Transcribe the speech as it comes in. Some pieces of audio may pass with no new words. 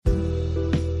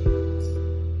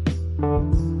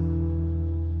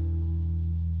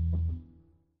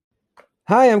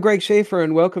Hi, I'm Greg Schaefer,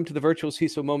 and welcome to the virtual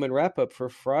CISO Moment Wrap-Up for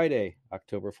Friday,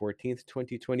 October 14th,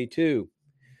 2022.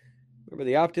 Remember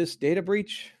the Optus data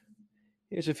breach?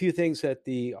 Here's a few things that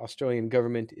the Australian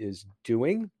government is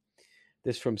doing.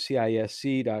 This from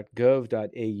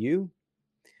cisc.gov.au.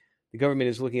 The government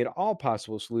is looking at all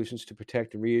possible solutions to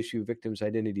protect and reissue victims'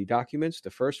 identity documents. The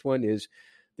first one is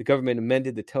the government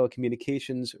amended the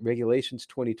Telecommunications Regulations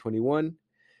 2021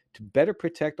 to better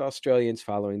protect Australians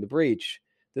following the breach.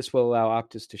 This will allow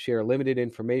Optus to share limited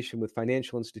information with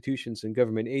financial institutions and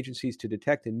government agencies to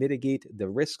detect and mitigate the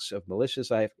risks of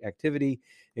malicious activity,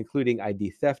 including ID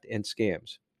theft and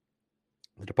scams.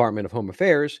 The Department of Home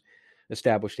Affairs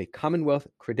established a Commonwealth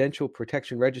Credential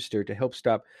Protection Register to help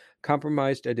stop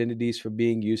compromised identities from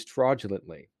being used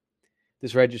fraudulently.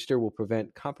 This register will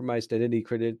prevent compromised identity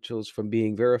credentials from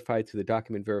being verified through the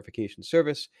Document Verification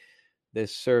Service.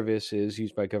 This service is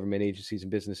used by government agencies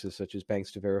and businesses such as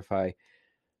banks to verify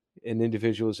an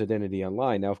individual's identity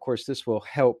online. Now, of course, this will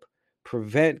help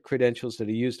prevent credentials that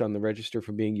are used on the register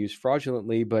from being used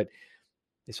fraudulently, but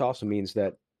this also means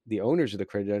that the owners of the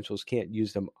credentials can't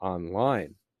use them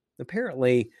online.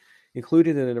 Apparently,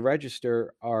 included in the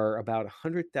register are about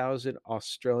 100,000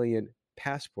 Australian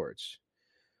passports.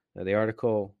 Now, the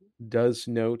article does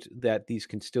note that these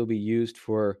can still be used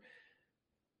for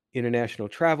international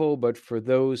travel, but for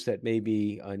those that may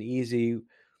be uneasy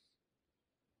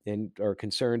and are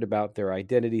concerned about their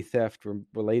identity theft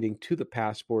relating to the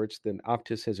passports, then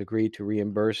Optus has agreed to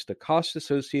reimburse the costs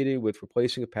associated with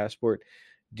replacing a passport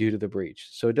due to the breach.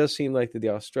 So it does seem like that the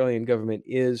Australian government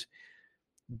is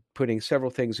putting several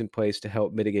things in place to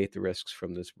help mitigate the risks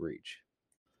from this breach.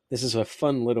 This is a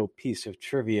fun little piece of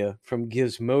trivia from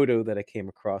Gizmodo that I came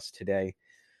across today.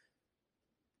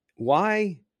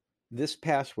 Why this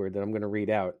password that I'm going to read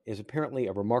out is apparently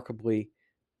a remarkably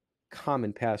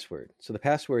common password. So the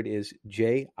password is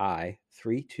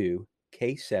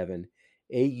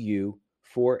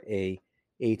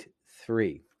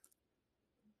JI32K7AU4A83.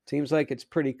 Seems like it's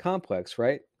pretty complex,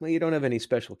 right? Well, you don't have any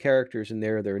special characters in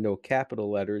there. There are no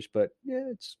capital letters, but yeah,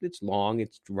 it's long,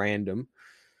 it's random.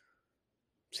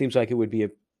 Seems like it would be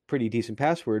a pretty decent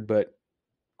password, but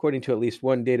according to at least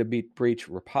one data breach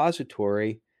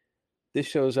repository, this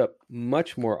shows up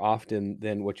much more often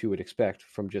than what you would expect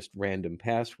from just random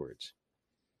passwords.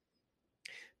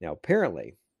 Now,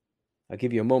 apparently, I'll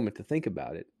give you a moment to think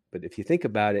about it, but if you think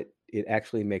about it, it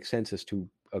actually makes sense as to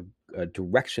a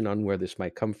direction on where this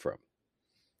might come from.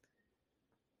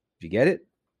 Did you get it?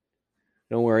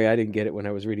 Don't worry, I didn't get it when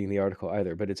I was reading the article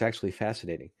either, but it's actually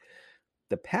fascinating.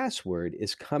 The password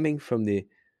is coming from the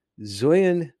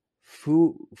Zhuang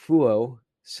Fuo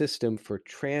system for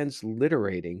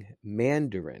transliterating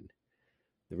Mandarin.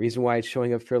 The reason why it's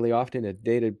showing up fairly often at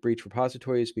data breach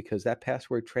repository is because that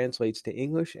password translates to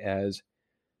English as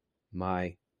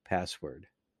my password.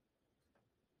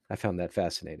 I found that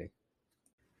fascinating.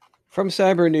 From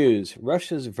Cyber News,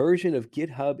 Russia's version of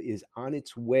GitHub is on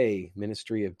its way,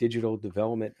 Ministry of Digital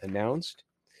Development announced.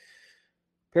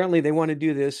 Apparently, they want to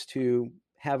do this to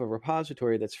have a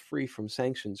repository that's free from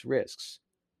sanctions risks.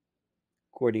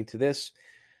 According to this,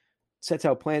 sets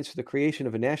out plans for the creation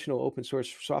of a national open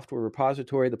source software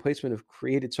repository, the placement of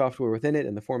created software within it,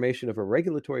 and the formation of a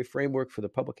regulatory framework for the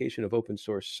publication of open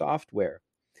source software.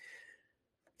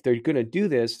 If they're going to do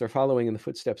this, they're following in the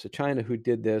footsteps of China, who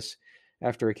did this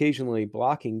after occasionally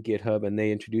blocking GitHub, and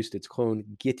they introduced its clone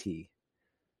Gitee,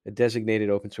 a designated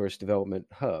open source development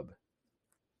hub.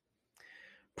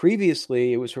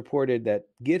 Previously, it was reported that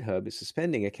GitHub is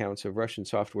suspending accounts of Russian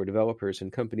software developers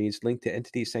and companies linked to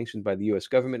entities sanctioned by the U.S.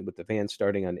 government, with the ban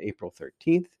starting on April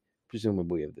 13th,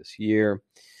 presumably of this year.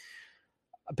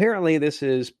 Apparently, this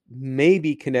is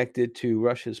maybe connected to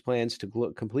Russia's plans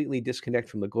to completely disconnect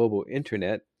from the global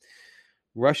internet.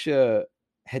 Russia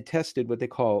had tested what they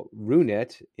call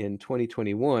RUNET in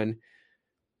 2021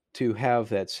 to have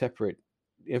that separate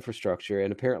infrastructure.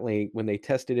 And apparently, when they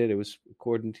tested it, it was,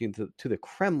 according to the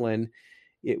Kremlin,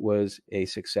 it was a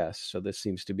success. So this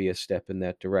seems to be a step in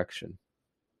that direction.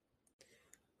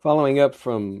 Following up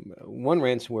from one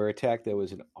ransomware attack that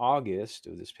was in August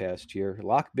of this past year,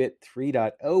 Lockbit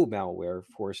 3.0 malware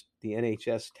forced the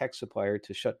NHS tech supplier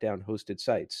to shut down hosted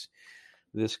sites.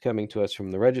 This coming to us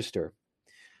from the Register.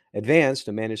 Advanced,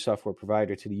 a managed software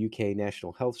provider to the UK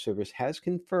National Health Service, has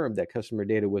confirmed that customer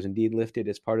data was indeed lifted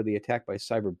as part of the attack by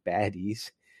cyber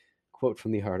baddies, quote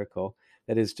from the article,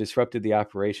 that has disrupted the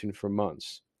operation for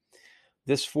months.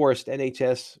 This forced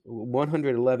NHS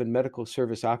 111 medical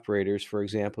service operators, for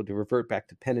example, to revert back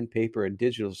to pen and paper and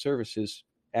digital services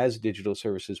as digital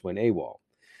services went AWOL.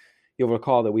 You'll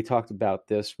recall that we talked about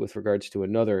this with regards to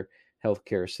another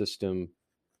healthcare system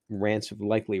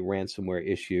likely ransomware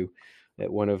issue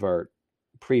at one of our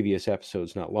previous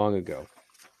episodes not long ago.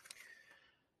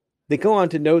 They go on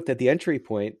to note that the entry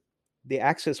point, the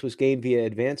access was gained via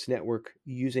advanced network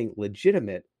using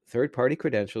legitimate third-party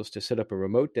credentials to set up a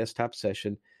remote desktop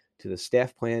session to the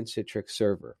staff plan Citrix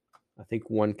server. I think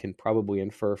one can probably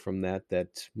infer from that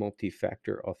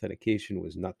multi-factor authentication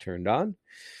was not turned on,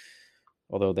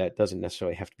 although that doesn't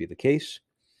necessarily have to be the case.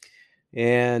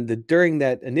 And during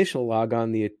that initial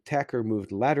logon, the attacker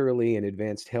moved laterally in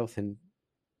advanced health and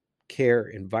care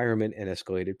environment and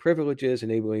escalated privileges,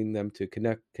 enabling them to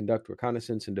conduct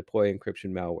reconnaissance and deploy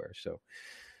encryption malware. So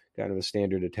kind of a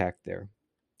standard attack there.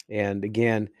 And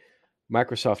again,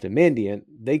 Microsoft and Mandiant,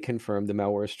 they confirmed the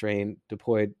malware strain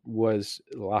deployed was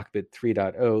Lockbit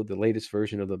 3.0, the latest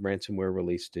version of the ransomware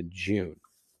released in June.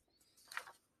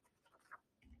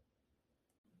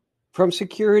 From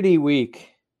Security Week,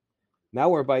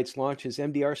 Malwarebytes launches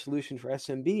MDR solution for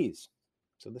SMBs.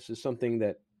 So this is something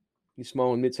that these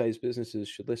small and mid-sized businesses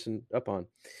should listen up on.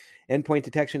 Endpoint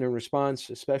detection and response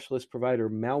specialist provider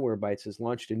Malwarebytes has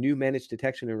launched a new managed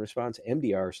detection and response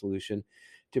MDR solution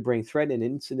to bring threat and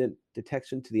incident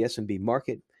detection to the SMB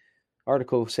market.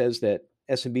 Article says that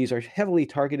SMBs are heavily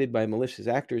targeted by malicious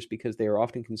actors because they are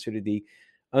often considered the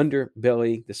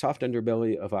underbelly, the soft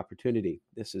underbelly of opportunity.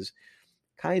 This is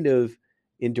kind of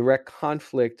in direct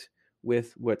conflict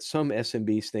with what some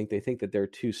SMBs think. They think that they're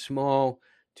too small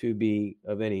to be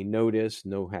of any notice.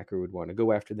 No hacker would want to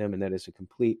go after them, and that is a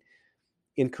complete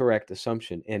incorrect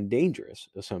assumption and dangerous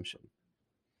assumption.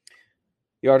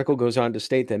 The article goes on to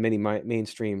state that many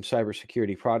mainstream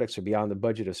cybersecurity products are beyond the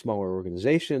budget of smaller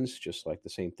organizations, just like the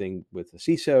same thing with the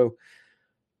CISO.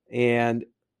 And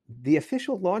the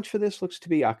official launch for this looks to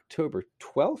be October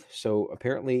 12th, so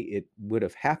apparently it would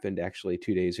have happened actually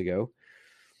 2 days ago.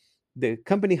 The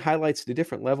company highlights the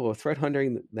different level of threat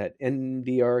hunting that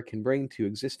MDR can bring to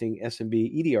existing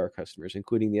SMB EDR customers,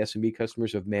 including the SMB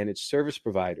customers of managed service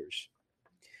providers.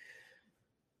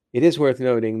 It is worth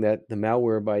noting that the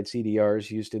Malwarebytes EDRs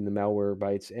used in the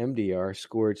Malwarebytes MDR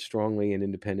scored strongly in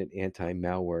independent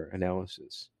anti-malware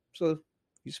analysis. So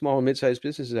you small and mid-sized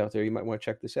businesses out there, you might want to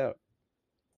check this out.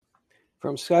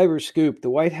 From Cyberscoop, the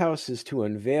White House is to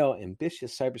unveil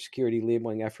ambitious cybersecurity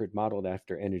labeling effort modeled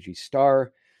after Energy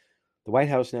Star. The White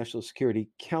House National Security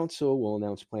Council will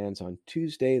announce plans on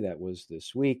Tuesday, that was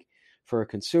this week, for a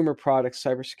consumer product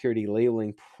cybersecurity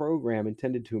labeling program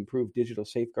intended to improve digital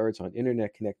safeguards on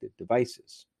internet-connected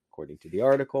devices. According to the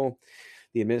article,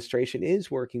 the administration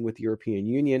is working with the European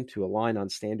Union to align on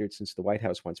standards since the White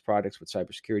House wants products with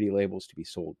cybersecurity labels to be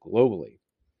sold globally.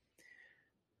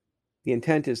 The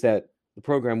intent is that the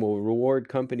program will reward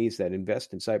companies that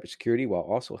invest in cybersecurity while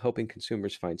also helping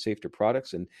consumers find safer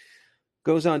products, and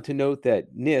goes on to note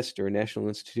that NIST, or National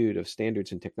Institute of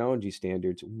Standards and Technology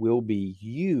Standards, will be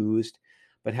used.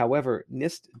 But however,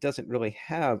 NIST doesn't really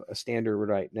have a standard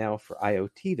right now for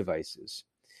IoT devices.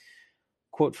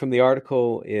 Quote from the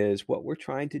article is, what we're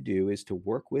trying to do is to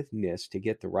work with NIST to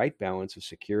get the right balance of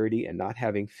security and not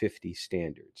having 50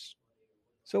 standards.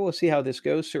 So we'll see how this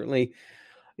goes. Certainly,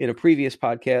 in a previous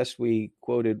podcast, we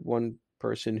quoted one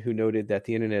person who noted that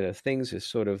the Internet of Things is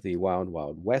sort of the wild,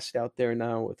 wild west out there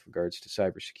now with regards to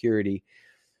cybersecurity.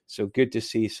 So good to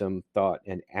see some thought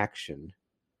and action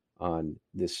on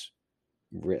this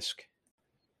risk.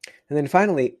 And then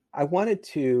finally, I wanted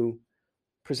to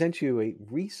present you a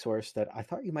resource that I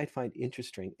thought you might find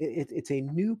interesting. It's a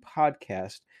new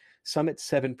podcast, Summit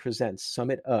 7 Presents,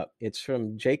 Summit Up. It's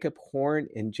from Jacob Horn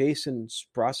and Jason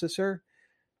Sprosser.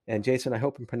 And Jason, I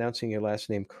hope I'm pronouncing your last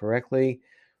name correctly.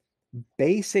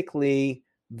 Basically,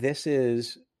 this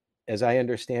is, as I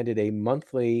understand it, a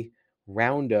monthly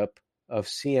roundup of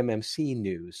CMMC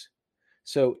news.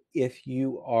 So if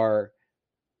you are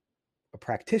a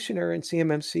practitioner in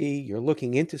CMMC, you're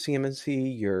looking into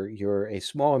CMMC, you're a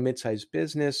small and mid-sized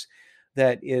business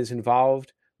that is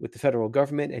involved with the federal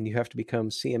government and you have to become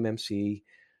CMMC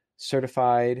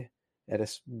certified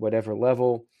at whatever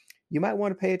level, you might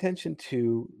want to pay attention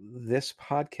to this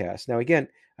podcast. Now, again,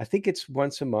 I think it's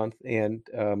once a month, and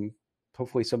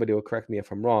hopefully somebody will correct me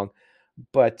if I'm wrong.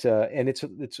 But and it's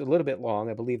a little bit long.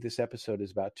 I believe this episode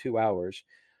is about 2 hours,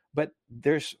 but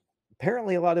there's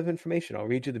apparently a lot of information. I'll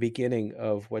read you the beginning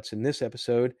of what's in this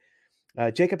episode.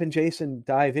 Jacob and Jason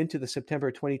dive into the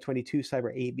September 2022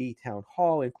 Cyber AB Town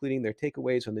Hall, including their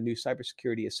takeaways on the new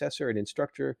Cybersecurity Assessor and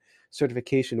Instructor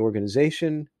Certification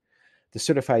Organization, the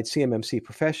Certified CMMC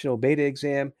Professional Beta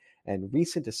Exam, and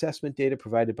recent assessment data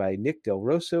provided by Nick Del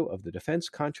Rosso of the Defense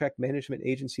Contract Management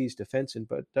Agency's Defense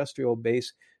Industrial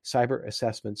Base Cyber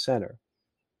Assessment Center.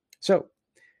 So,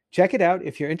 check it out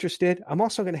if you're interested. I'm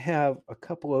also going to have a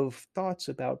couple of thoughts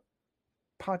about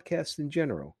podcasts in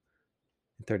general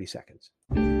in 30 seconds.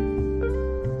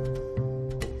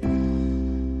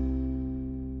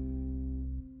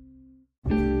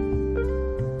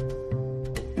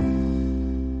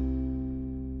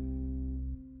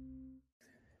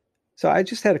 So I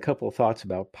just had a couple of thoughts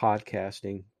about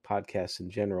podcasting, podcasts in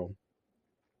general.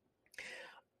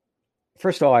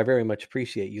 First of all, I very much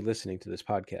appreciate you listening to this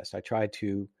podcast. I try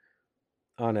to,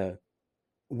 on a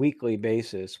weekly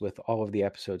basis, with all of the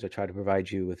episodes, I try to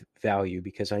provide you with value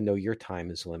because I know your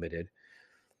time is limited.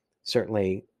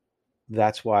 Certainly,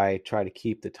 that's why I try to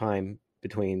keep the time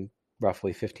between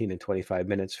roughly 15 and 25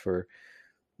 minutes for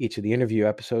each of the interview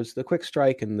episodes. The quick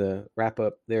strike and the wrap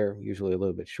up, they're usually a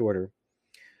little bit shorter.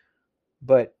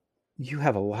 But you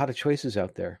have a lot of choices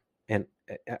out there, and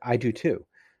I do too.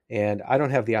 And I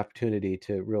don't have the opportunity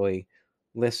to really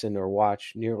listen or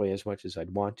watch nearly as much as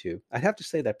I'd want to. I'd have to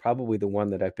say that probably the one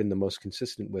that I've been the most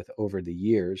consistent with over the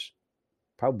years,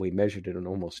 probably measured it in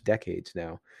almost decades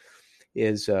now,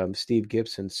 is Steve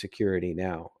Gibson's Security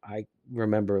Now. I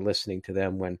remember listening to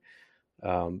them when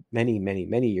many, many,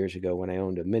 many years ago when I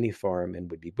owned a mini farm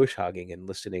and would be bush hogging and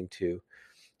listening to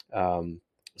um,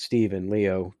 Steve and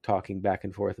Leo talking back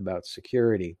and forth about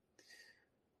security.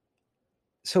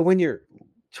 So when you're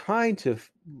trying to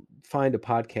find a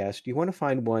podcast, you want to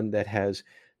find one that has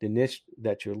the niche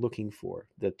that you're looking for,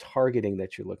 the targeting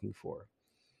that you're looking for.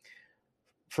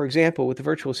 For example, with the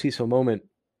virtual CISO moment,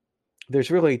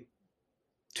 there's really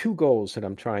two goals that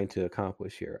I'm trying to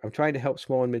accomplish here. I'm trying to help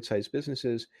small and mid-sized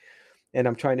businesses, and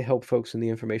I'm trying to help folks in the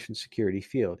information security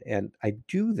field. And I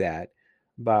do that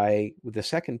by, with the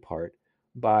second part,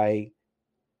 by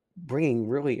bringing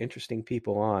really interesting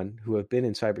people on who have been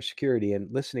in cybersecurity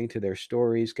and listening to their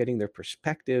stories, getting their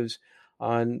perspectives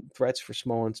on threats for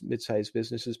small and mid-sized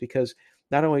businesses, because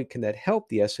not only can that help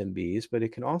the SMBs, but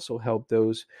it can also help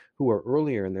those who are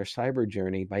earlier in their cyber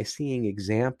journey by seeing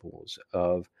examples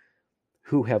of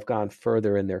who have gone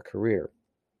further in their career.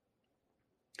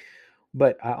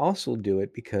 But I also do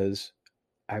it because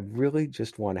I really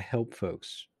just want to help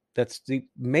folks. That's the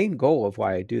main goal of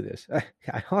why I do this.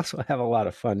 I also have a lot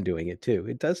of fun doing it too.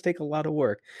 It does take a lot of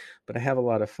work, but I have a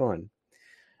lot of fun.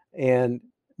 And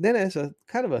then, as a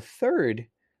kind of a third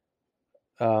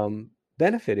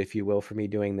benefit, if you will, for me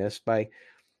doing this, by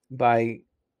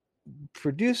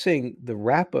producing the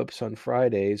wrap ups on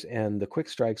Fridays and the quick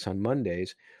strikes on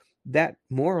Mondays, that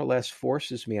more or less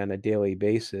forces me on a daily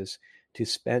basis to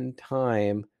spend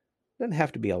time, doesn't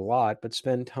have to be a lot, but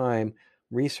spend time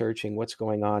researching what's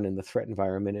going on in the threat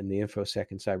environment in the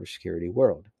InfoSec and cybersecurity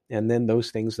world. And then those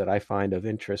things that I find of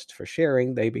interest for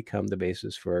sharing, they become the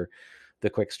basis for the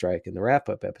quick strike and the wrap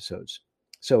up episodes.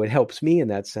 So it helps me in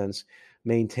that sense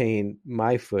maintain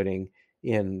my footing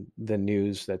in the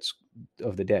news that's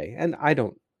of the day. And I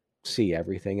don't see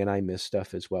everything and I miss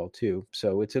stuff as well too.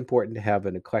 So it's important to have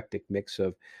an eclectic mix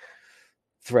of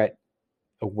threat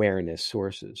awareness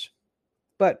sources.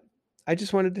 But I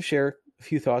just wanted to share a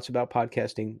few thoughts about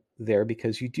podcasting there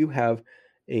because you do have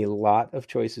a lot of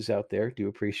choices out there. Do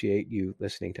appreciate you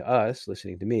listening to us,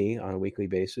 listening to me on a weekly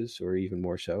basis, or even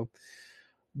more so.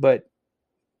 But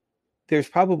there's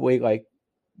probably like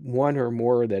one or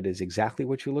more that is exactly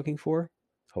what you're looking for.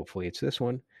 Hopefully, it's this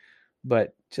one.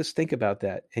 But just think about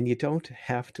that. And you don't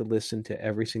have to listen to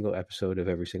every single episode of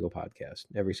every single podcast,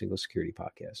 every single security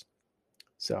podcast.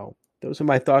 So, those are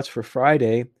my thoughts for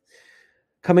Friday.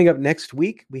 Coming up next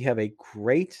week, we have a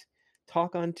great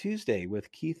talk on Tuesday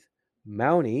with Keith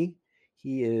Mowney.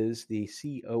 He is the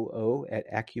COO at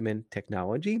Acumen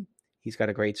Technology. He's got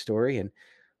a great story, and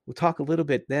we'll talk a little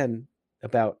bit then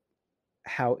about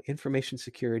how information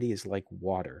security is like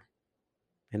water.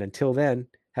 And until then,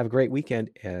 have a great weekend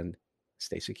and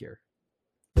stay secure.